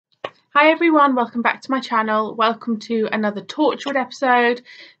Hi everyone, welcome back to my channel. Welcome to another Torchwood episode.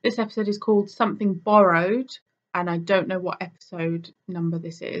 This episode is called Something Borrowed, and I don't know what episode number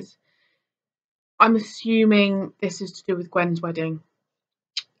this is. I'm assuming this is to do with Gwen's wedding.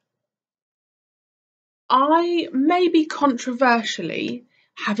 I, maybe controversially,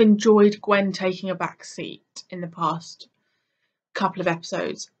 have enjoyed Gwen taking a back seat in the past couple of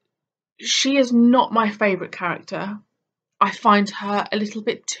episodes. She is not my favourite character. I find her a little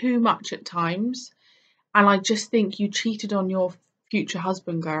bit too much at times. And I just think you cheated on your future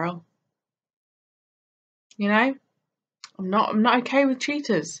husband, girl. You know, I'm not okay with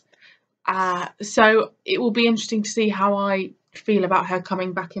cheaters. So it will be interesting to see how I feel about her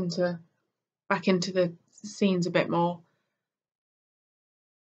coming back into the scenes a bit more.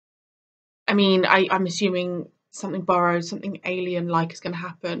 I mean, I'm assuming something borrowed, something alien-like is going to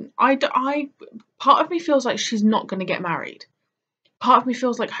happen. Part of me feels like she's not going to get married. Part of me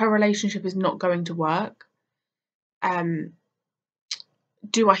feels like her relationship is not going to work. Do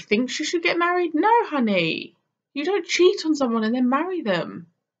I think she should get married? No, honey. You don't cheat on someone and then marry them.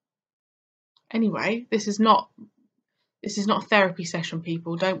 Anyway, this is not a therapy session,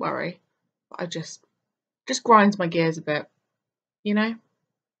 people. Don't worry. But I just grinds my gears a bit, you know.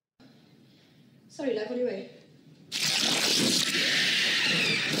 Sorry, love. What are you doing?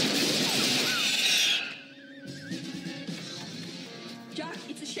 Jack,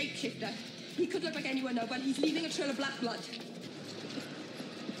 it's a shapeshifter. He could look like anyone now, but he's leaving a trail of black blood.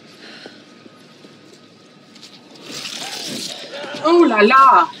 Oh la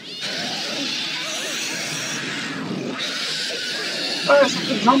la! Oh, it's like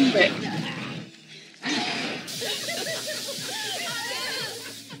a zombie.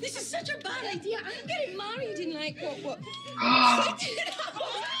 This is such a bad idea. I'm getting married in like what?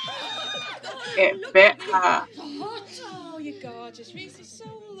 It bit her. Oh, you're gorgeous. Reese is so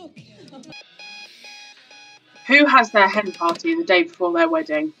lucky. Who has their hen party the day before their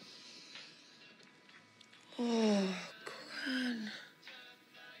wedding? Oh, Gwen.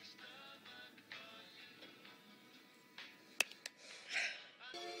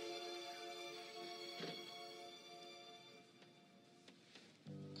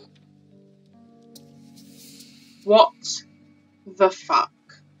 What the fuck?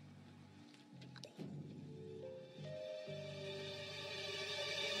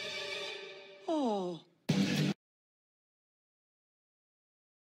 Oh.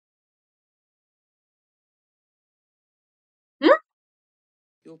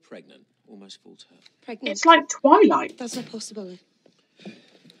 You're pregnant, almost full term. Pregnant? It's like Twilight. That's not possible.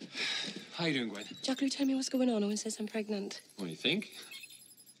 How you doing, Gwen? Jack, will you tell me what's going on? Owen says I'm pregnant. What do you think?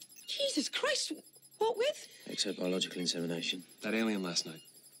 Jesus Christ, what with? Exobiological insemination. That alien last night.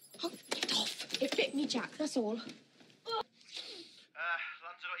 Oh, get off. It bit me, Jack, that's all. Lanzarote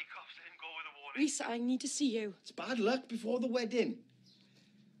cops didn't go with a warning. Lisa, I need to see you. It's bad luck before the wedding.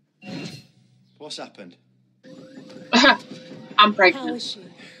 What's happened? I'm How pregnant. is she?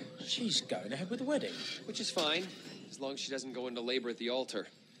 She's going ahead with the wedding, which is fine, as long as she doesn't go into labor at the altar.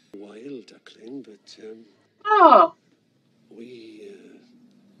 Wild duckling, but Oh, we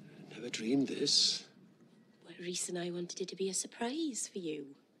never dreamed this. Well, Reese and I wanted it to be a surprise for you.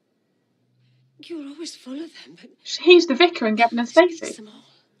 You were always full of them, but... he's the vicar and Gavin and Stacey. Them all.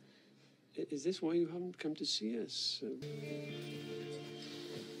 Is this why you haven't come to see us?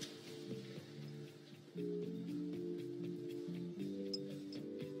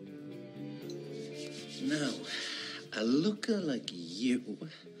 Now, a looker like you...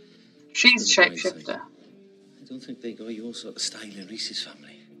 She's a shapeshifter. I don't think they got your sort of style in Reese's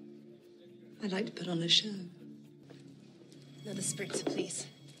family. I like to put on a show. Another spritzer, please.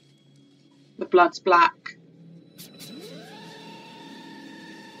 The blood's black.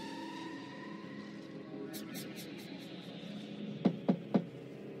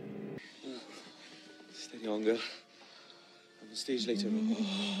 Steady on, girl. On the stage later.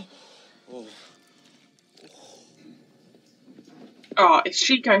 Oh. Oh, is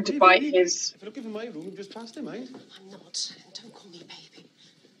she going to bite his... If I look in my room, you've just passed him, eh? I'm not. Don't call me baby.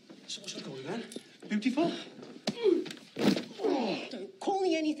 So what's going on? Beautiful? Don't call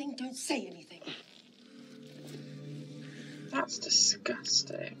me anything. Don't say anything. That's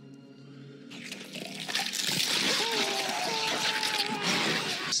disgusting.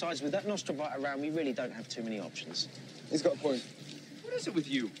 Besides, with that nostril bite around, we really don't have too many options. He's got a point. What is it with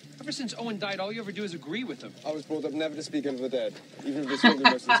you? Ever since Owen died, all you ever do is agree with him. I was brought up never to speak over the dead, even if it's strictly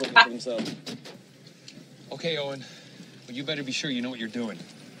most talking for themselves. Okay, Owen, but you better be sure you know what you're doing.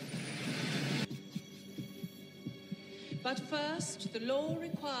 But first, the law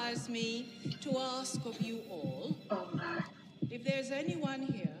requires me to ask of you all Oh no. if there's anyone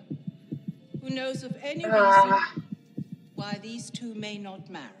here knows of any reason why these two may not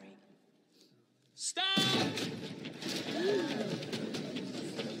marry. Stop!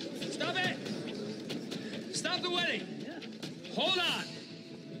 Stop it! Stop the wedding! Hold on!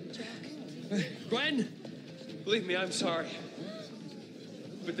 Gwen, believe me, I'm sorry.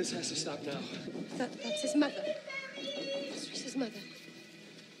 But this has to stop now. That's his mother. That's Reese's mother.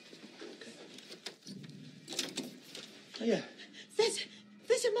 Oh, yeah.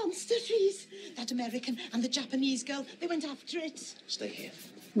 There's a monster, Reese. That American and the Japanese girl, they went after it. Stay here.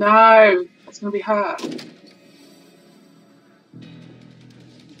 No, that's gonna be her.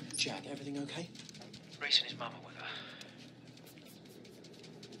 Jack, everything okay? Reese and his mum are with her.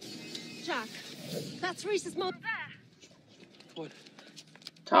 Jack, that's Reese's mother. What?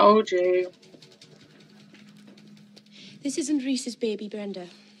 Told you. This isn't Reese's baby, Brenda.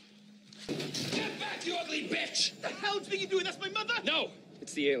 Get back, you ugly bitch! The hell do you think you're doing? That's my mother! No,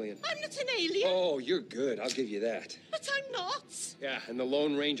 it's the alien. I'm not an alien. Oh, you're good. I'll give you that. But I'm not. Yeah, and the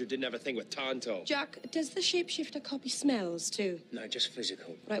Lone Ranger didn't have a thing with Tonto. Jack, does the shapeshifter copy smells too? No, just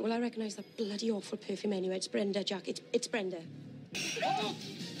physical. Right, well, I recognise that bloody awful perfume anyway. It's Brenda, Jack. It's Brenda.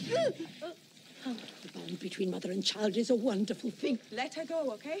 The bond between mother and child is a wonderful thing. Let her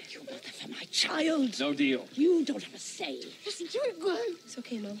go, okay? You're mother for my child. No deal. You don't have a say. Listen to him go. It's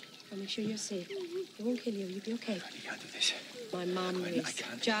okay, Mum. I'll make sure you're safe. It won't kill you. You'll be okay. You can't do this. My mum, Gwen, Reese. I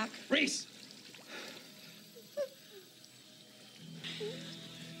can't. Jack. Reese!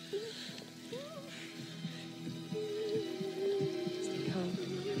 Stay calm.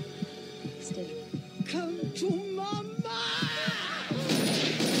 Still. Come to Mama.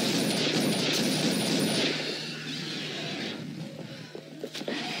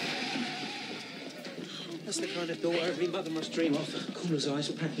 That's the kind of daughter every mother must dream of. Cool as ice,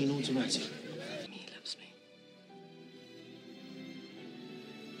 packing an automatic. He loves me.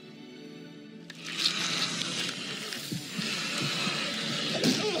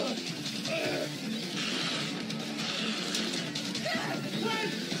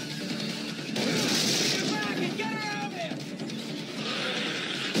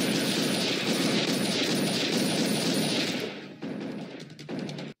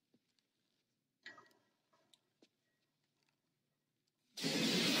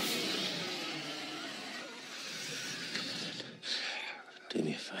 Do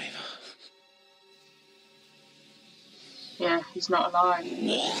me a favour. Yeah, he's not alive. I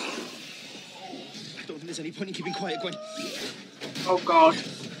don't think there's any point in keeping quiet, Gwen. Oh God.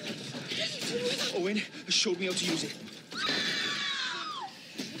 Owen has showed me how to use it.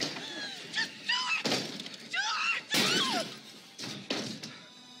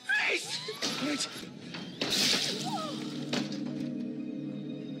 Right.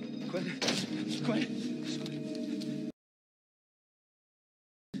 Gwen.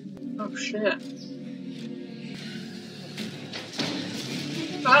 Oh shit.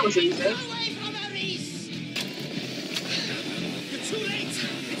 That was easy. Away from her, Reese. You're too late.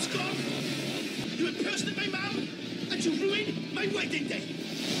 It's gone. You impersonated my mum, and you ruined my wedding day.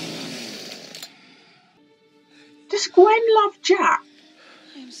 Does Gwen love Jack?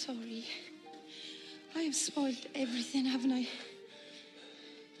 I am sorry. I have spoiled everything, haven't I? Do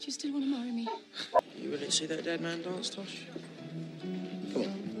you still want to marry me? You willing to see that dead man dance, Tosh? Come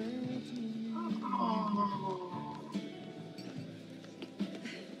on. Oh.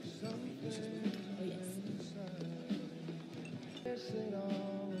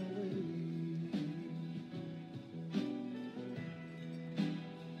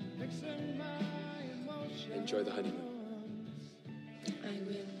 Enjoy the honeymoon. I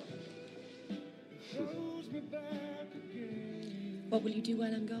will. What will you do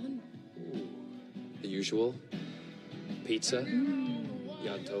while I'm gone? The usual. Pizza.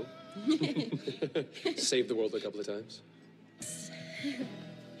 Yanto. Saved the world a couple of times.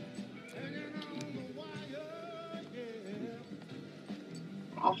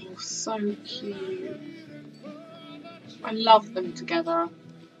 Oh, so cute. I love them together.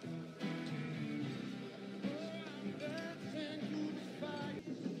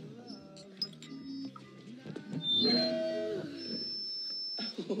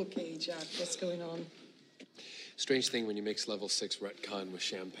 Okay, Jack, what's going on? Strange thing when you mix level 6 retcon with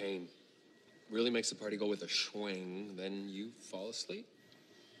champagne. Really makes the party go with a swing, then you fall asleep.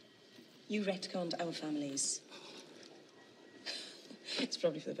 You retconned our families. It's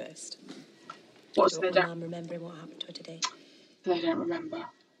probably for the best. What's I their don't want dad? Mum remembering what happened to her today. They don't remember.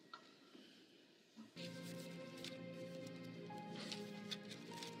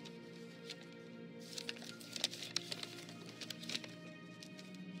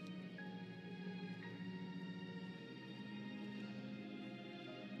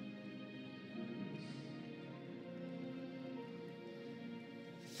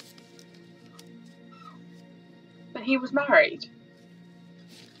 and he was married.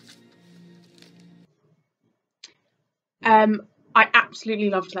 I absolutely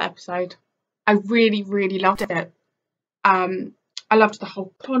loved that episode. I really, really loved it. I loved the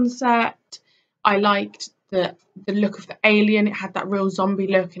whole concept. I liked the look of the alien. It had that real zombie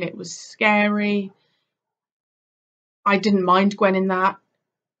look and it was scary. I didn't mind Gwen in that.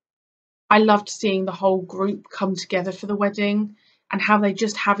 I loved seeing the whole group come together for the wedding and how they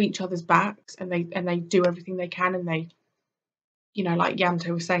just have each other's backs and they do everything they can, and they, you know, like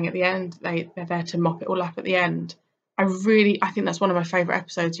Yanto was saying at the end, they're there to mop it all up at the end. I think that's one of my favourite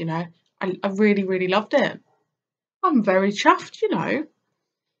episodes, you know. I really, really loved it. I'm very chuffed, you know.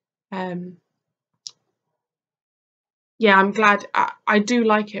 Yeah, I'm glad. I do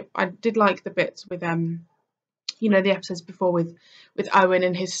like it. I did like the bits with you know, the episodes before with Owen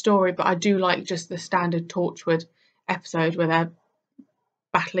and his story, but I do like just the standard Torchwood episode where they're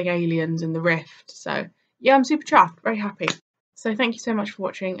battling aliens in the rift. So yeah, I'm super chuffed, very happy. So thank you so much for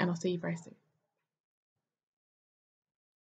watching, and I'll see you very soon.